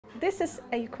This is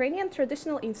a Ukrainian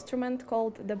traditional instrument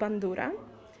called the bandura.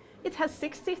 It has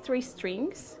 63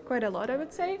 strings, quite a lot I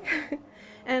would say,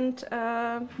 and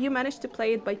you manage to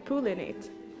play it by pulling it,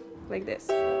 like this.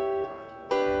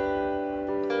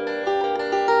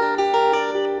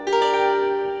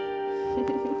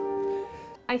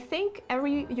 I think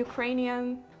every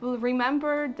Ukrainian will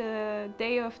remember the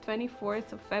day of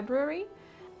 24th of February.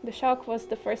 The shock was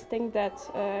the first thing that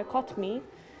caught me,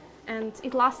 and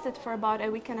it lasted for about a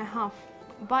week and a half.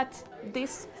 But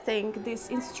this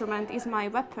instrument is my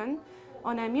weapon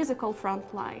on a musical front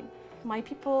line. My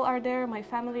people are there, my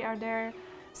family are there,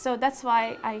 so that's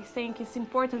why I think it's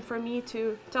important for me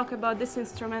to talk about this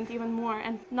instrument even more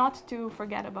and not to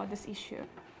forget about this issue.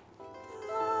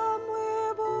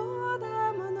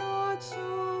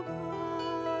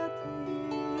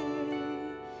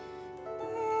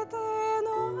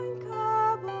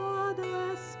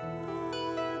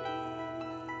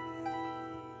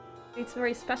 It's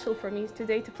very special for me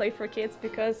today to play for kids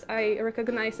because I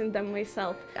recognize in them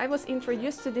myself. I was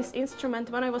introduced to this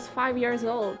instrument when I was 5 years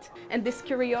old, and this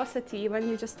curiosity when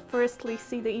you just firstly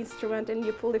see the instrument and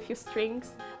you pull a few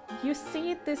strings, you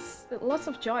see this lots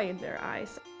of joy in their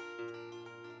eyes.